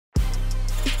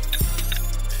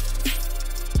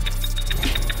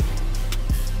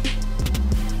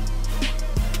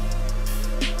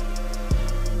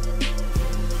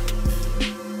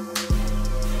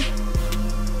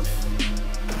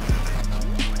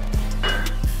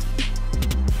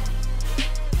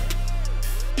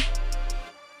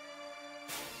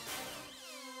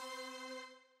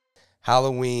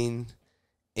Halloween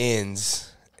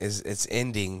Ends it's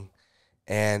ending,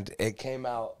 and it came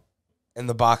out in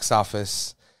the box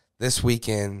office this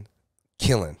weekend,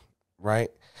 killing, right?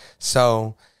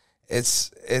 So this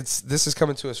is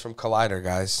coming to us from Collider,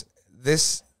 guys.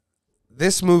 This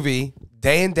movie,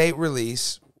 day and date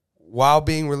release, while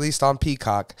being released on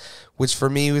Peacock, which for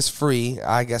me was free.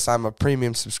 I guess I'm a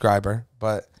premium subscriber,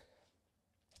 but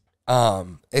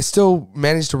it still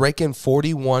managed to rake in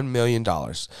 $41 million,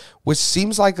 which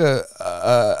seems like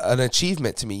an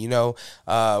achievement to me. You know,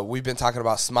 we've been talking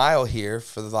about Smile here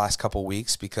for the last couple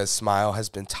weeks because Smile has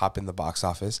been topping the box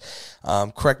office.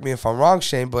 Correct me if I'm wrong,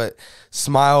 Shane, but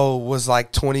Smile was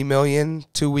like 20 million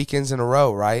 2 weekends in a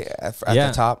row, right? At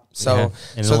the top. So, yeah.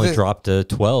 And it only dropped to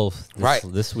 12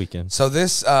 this weekend. So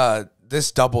this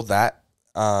doubled that.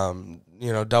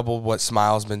 You know, double what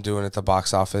Smile's been doing at the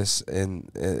box office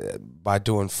by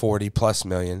doing 40 plus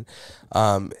million.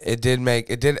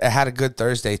 It had a good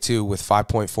Thursday too with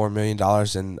 $5.4 million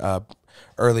in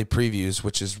early previews,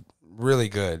 which is really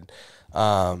good.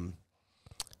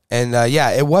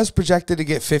 Yeah, it was projected to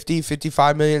get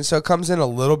 55 million, so it comes in a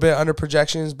little bit under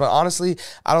projections, but honestly,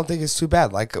 I don't think it's too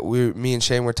bad. Like me and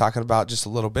Shane were talking about just a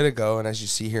little bit ago, and as you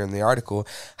see here in the article,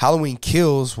 Halloween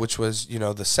Kills, which was, you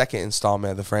know, the second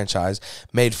installment of the franchise,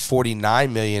 made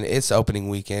 49 million its opening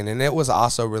weekend, and it was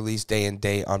also released day and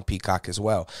date on Peacock as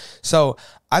well. So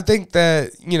I think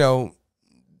that, you know,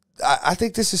 I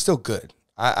think this is still good.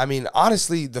 I mean,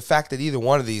 honestly, the fact that either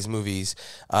one of these movies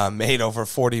made over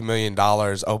 $40 million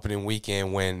opening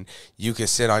weekend when you could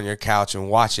sit on your couch and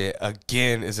watch it,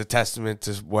 again, is a testament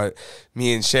to what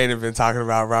me and Shane have been talking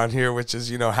about around here, which is,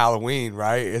 you know, Halloween,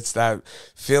 right? It's that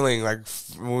feeling like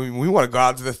we want to go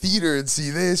out to the theater and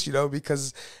see this, you know,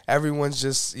 because everyone's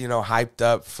just, you know, hyped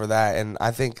up for that. And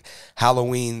I think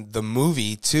Halloween, the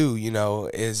movie, too, you know,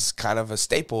 is kind of a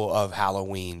staple of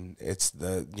Halloween. It's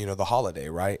the, you know, the holiday,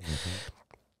 right? Mm-hmm.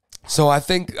 So I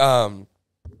think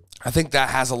that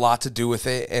has a lot to do with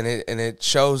it, and it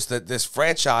shows that this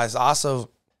franchise also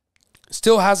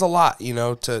still has a lot, you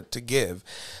know, to give,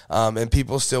 and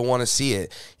people still want to see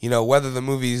it, you know, whether the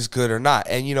movie is good or not.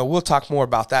 And, you know, we'll talk more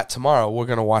about that tomorrow. We're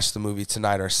going to watch the movie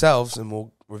tonight ourselves, and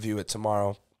we'll review it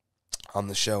tomorrow on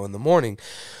the show in the morning.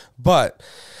 But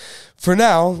for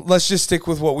now, let's just stick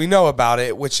with what we know about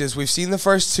it, which is we've seen the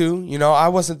first two. You know, I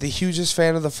wasn't the hugest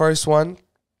fan of the first one.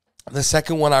 The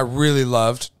second one I really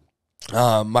loved.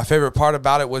 My favorite part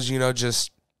about it was, you know, just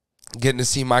getting to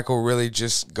see Michael really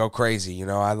just go crazy. You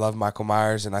know, I love Michael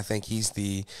Myers, and I think he's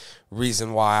the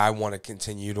reason why I want to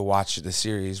continue to watch the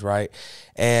series, right?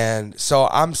 And so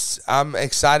I'm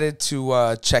excited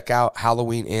to check out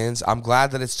Halloween Ends. I'm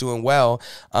glad that it's doing well.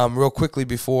 Real quickly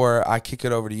before I kick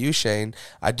it over to you, Shane,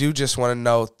 I do just want to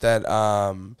note that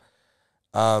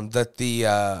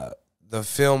the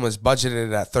film is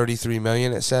budgeted at $33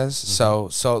 million, it says. Mm-hmm.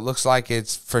 So it looks like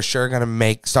it's for sure going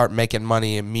to start making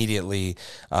money immediately,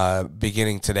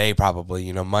 beginning today probably.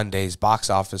 You know, Monday's box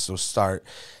office will start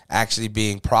actually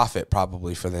being profit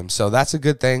probably for them. So that's a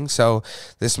good thing. So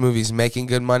this movie's making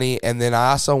good money. And then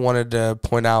I also wanted to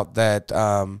point out that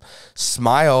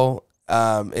Smile,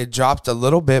 it dropped a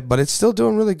little bit, but it's still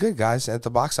doing really good, guys, at the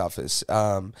box office.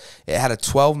 It had a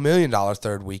 $12 million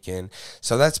third weekend.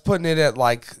 So that's putting it at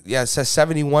it says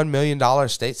 $71 million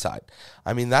stateside.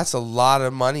 I mean, that's a lot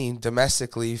of money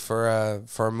domestically for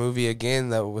a movie, again,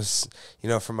 that was, you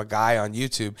know, from a guy on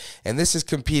YouTube. And this is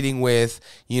competing with,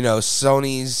 you know,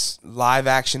 Sony's live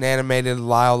action animated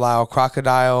Lyle Lyle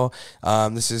Crocodile.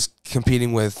 This is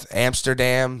competing with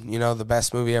Amsterdam, you know, the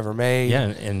best movie ever made. Yeah,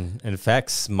 and in fact,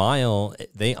 Smile,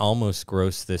 they almost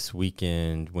grossed this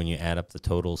weekend when you add up the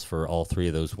totals for all three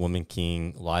of those, Woman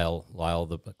King, Lyle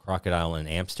the Crocodile, and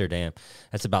Amsterdam.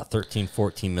 That's about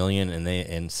 13-14 million,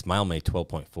 and Smile made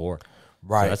 12.4.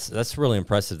 Right. So that's really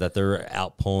impressive that they're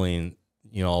outpulling,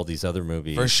 you know, all these other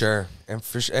movies. For sure. And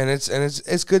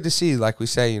it's good to see, like we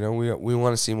say, you know, we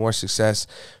want to see more success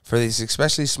for these,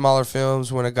 especially smaller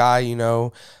films, when a guy, you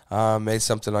know, made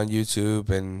something on YouTube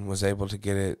and was able to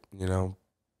get it, you know,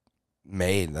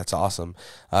 made. That's awesome.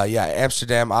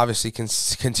 Amsterdam obviously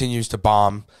continues to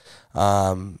bomb.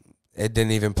 It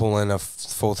didn't even pull in a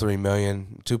full 3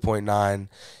 million, 2.9.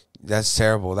 That's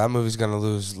terrible. That movie's going to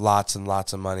lose lots and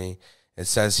lots of money. It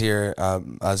says here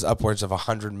as upwards of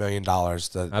 $100 million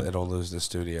that it'll lose the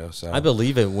studio. So I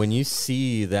believe it. When you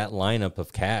see that lineup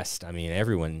of cast, I mean,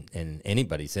 everyone and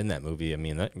anybody's in that movie. I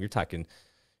mean, you're talking,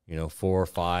 $4,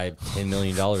 $5, $10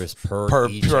 million per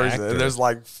each person. actor. There's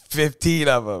like 15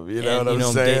 of them. You know what I'm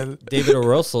saying? David O.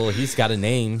 Russell, he's got a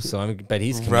name, so I bet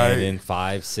he's commanding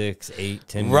 5, 6, 8,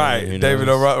 10 million. Right, David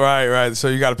O. Right. So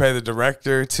you got to pay the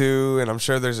director too, and I'm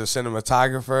sure there's a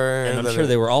cinematographer, and I'm sure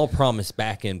they were all promised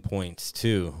back end points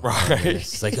too. Right,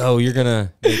 it's like, oh, you're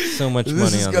gonna make so much money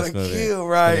on this movie. Kill,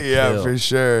 right? Yeah, kill. For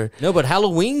sure. No, but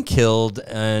Halloween killed,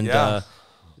 and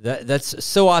that's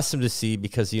so awesome to see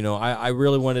because I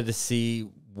really wanted to see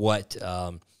what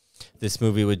this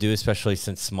movie would do, especially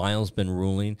since Smile's been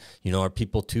ruling. Are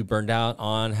people too burned out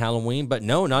on Halloween? But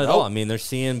no, not at all. I mean, they're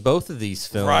seeing both of these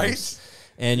films, right?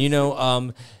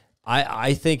 And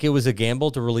I think it was a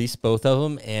gamble to release both of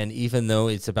them. And even though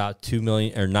it's about $2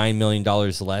 million or $9 million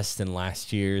less than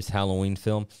last year's Halloween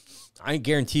film, I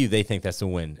guarantee you they think that's a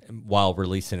win while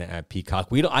releasing it at Peacock.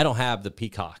 I don't have the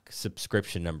Peacock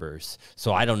subscription numbers,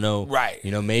 so I don't know. Right.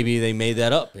 Maybe they made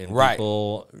that up and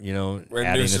people, adding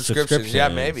the subscriptions. Yeah,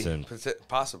 maybe.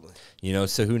 Possibly.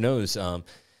 So who knows?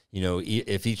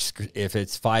 If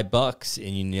it's $5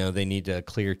 and they need to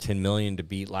clear 10 million to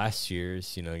beat last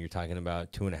year's, you're talking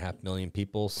about 2.5 million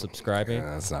people subscribing.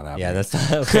 Yeah, that's not happening. Yeah, that's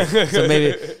not okay. So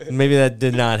maybe that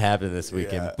did not happen this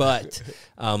weekend. Yeah. But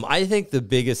I think the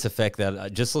biggest effect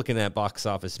that just looking at Box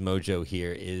Office Mojo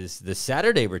here is the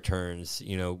Saturday returns.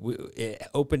 It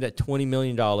opened at $20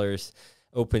 million,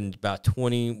 opened about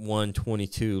 21,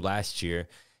 22 last year.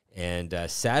 And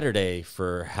Saturday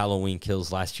for Halloween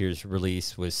Kills last year's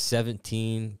release was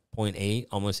 17.8,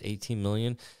 almost 18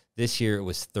 million. This year it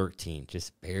was 13,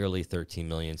 just barely 13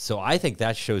 million. So I think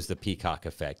that shows the Peacock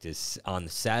effect is on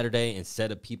Saturday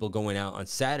instead of people going out on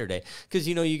Saturday. Because,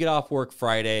 you get off work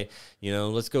Friday,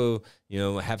 let's go,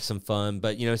 have some fun.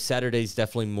 But, Saturday's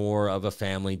definitely more of a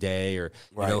family day or,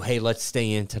 hey, let's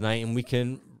stay in tonight and we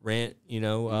can rent,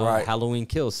 Halloween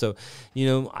Kills. So,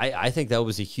 I think that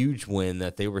was a huge win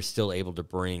that they were still able to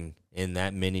bring in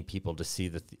that many people to see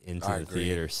into the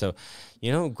theater. So,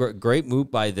 great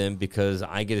move by them because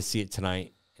I get to see it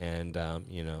tonight and,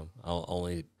 I'll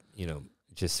only,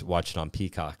 just watch it on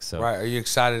Peacock. So, right. Are you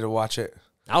excited to watch it?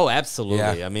 Oh,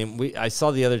 absolutely. Yeah. I mean, I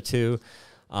saw the other two.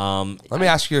 Let me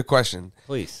ask you a question.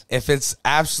 Please. If it's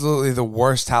absolutely the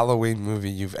worst Halloween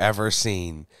movie you've ever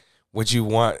seen, would you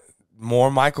want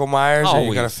more Michael Myers? Or are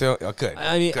you going to feel good?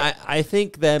 I mean, good. I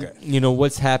think that,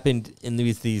 what's happened in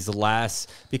these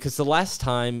last, because the last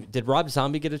time, did Rob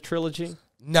Zombie get a trilogy?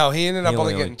 No, he ended up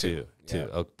only getting two. Yeah.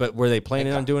 Oh, but were they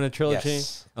planning on doing a trilogy?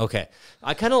 Yes. Okay.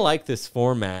 I kind of like this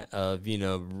format of,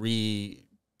 revamping,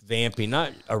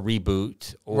 not a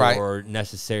reboot or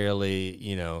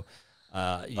necessarily,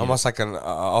 almost like an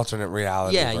alternate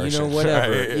reality version.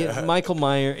 Whatever. Right? Yeah. Michael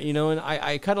Myers, and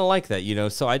I kind of like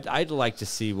that, so I'd like to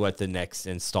see what the next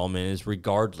installment is,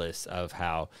 regardless of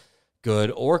how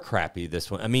good or crappy this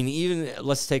one. I mean, even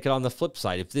let's take it on the flip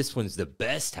side. If this one's the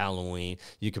best Halloween,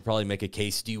 you could probably make a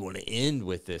case. Do you want to end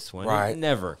with this one? Right.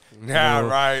 Never. Yeah,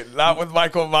 right. Not with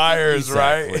Michael Myers,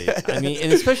 exactly. Right? I mean,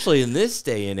 and especially in this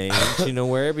day and age,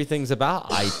 where everything's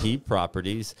about IP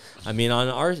properties. I mean, on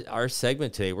our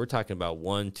segment today, we're talking about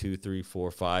 1, 2, 3,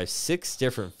 4, 5, 6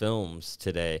 different films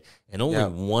today, and only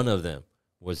one of them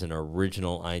was an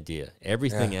original idea.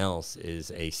 Everything else is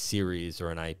a series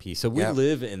or an IP. So we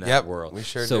live in that world. We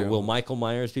sure so do. Will Michael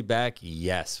Myers be back?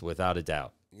 Yes, without a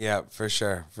doubt. Yeah, for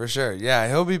sure. For sure. Yeah,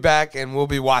 he'll be back and we'll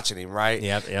be watching him, right?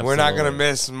 Yep, absolutely. We're not going to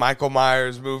miss Michael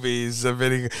Myers movies of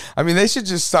any. I mean, they should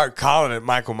just start calling it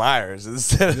Michael Myers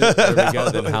instead of there we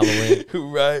go, then Halloween.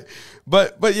 Right.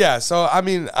 But yeah, so I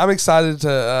mean, I'm excited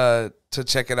to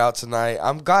check it out tonight.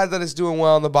 I'm glad that it's doing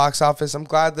well in the box office. I'm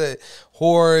glad that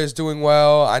horror is doing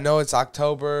well. I know it's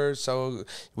October, so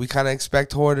we kind of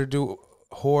expect horror to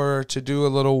do a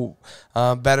little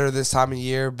better this time of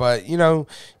year, but you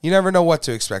never know what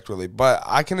to expect really. But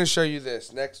I can assure you this: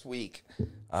 this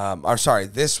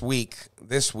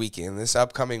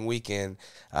upcoming weekend,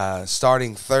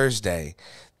 starting Thursday,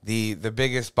 the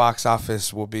biggest box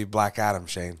office will be Black Adam.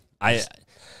 Shane,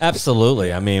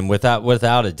 absolutely. I mean,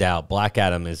 without a doubt, Black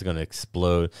Adam is going to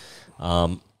explode.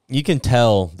 You can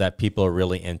tell that people are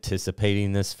really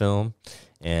anticipating this film.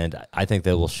 And I think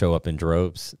they will show up in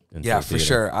droves. Yeah, for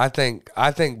sure. I think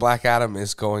Black Adam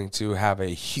is going to have a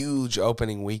huge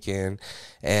opening weekend,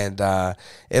 and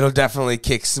it'll definitely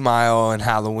kick Smile and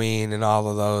Halloween and all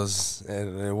of those,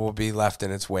 and it will be left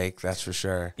in its wake. That's for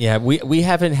sure. Yeah, we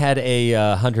haven't had a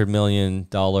 $100 million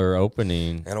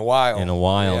opening in a while.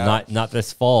 Yeah. Not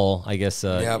this fall. I guess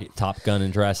Top Gun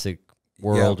and Jurassic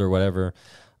World or whatever.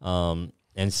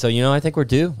 And so, I think we're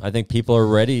due. I think people are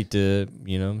ready to,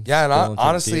 Yeah, and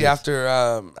honestly,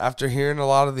 after hearing a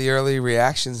lot of the early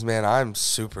reactions, man, I'm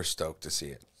super stoked to see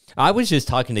it. I was just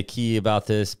talking to Key about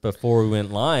this before we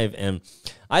went live, and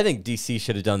I think DC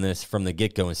should have done this from the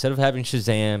get-go. Instead of having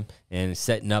Shazam and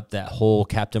setting up that whole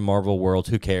Captain Marvel world,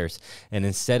 who cares? And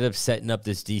instead of setting up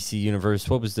this DC universe,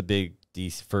 what was the big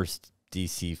first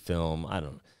DC film? I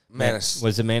don't know.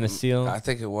 Was it Man of Steel? I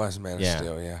think it was Man of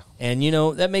Steel, yeah. And,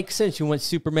 that makes sense. You went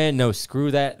Superman. No,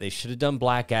 screw that. They should have done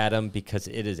Black Adam because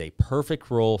it is a perfect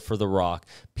role for The Rock.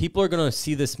 People are going to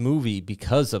see this movie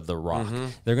because of The Rock.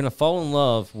 They're going to fall in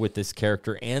love with this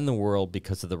character and the world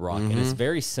because of The Rock. And it's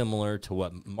very similar to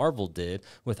what Marvel did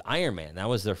with Iron Man. That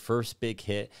was their first big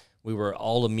hit. We were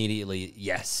all immediately,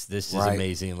 yes, this is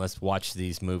amazing. Let's watch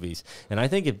these movies. And I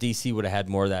think if DC would have had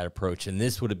more of that approach, and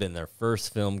this would have been their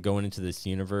first film going into this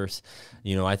universe,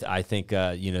 I think,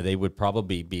 they would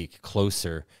probably be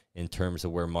closer in terms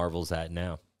of where Marvel's at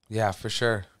now. Yeah, for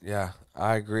sure. Yeah,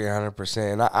 I agree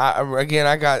 100%. And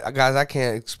I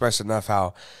can't express enough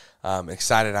how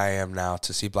excited I am now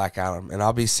to see Black Adam. And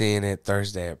I'll be seeing it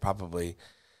Thursday at probably,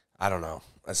 I don't know,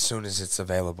 as soon as it's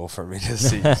available for me to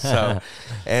see. So,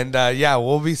 and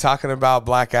we'll be talking about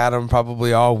Black Adam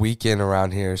probably all weekend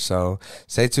around here. So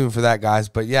stay tuned for that, guys.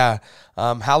 But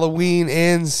Halloween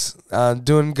ends,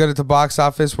 doing good at the box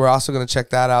office. We're also going to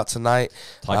check that out tonight.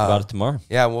 Talk about it tomorrow.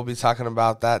 Yeah, we'll be talking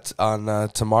about that on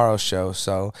tomorrow's show.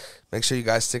 So make sure you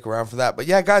guys stick around for that. But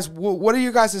guys, what are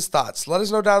your guys' thoughts? Let us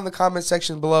know down in the comment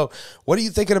section below. What are you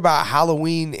thinking about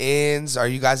Halloween Ends? Are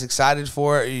you guys excited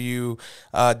for it?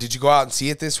 Did you go out and see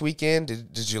it this weekend?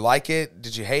 Did you like it?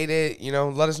 Did you hate it?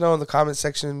 Let us know in the comment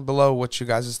section below what you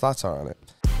guys' thoughts are on it.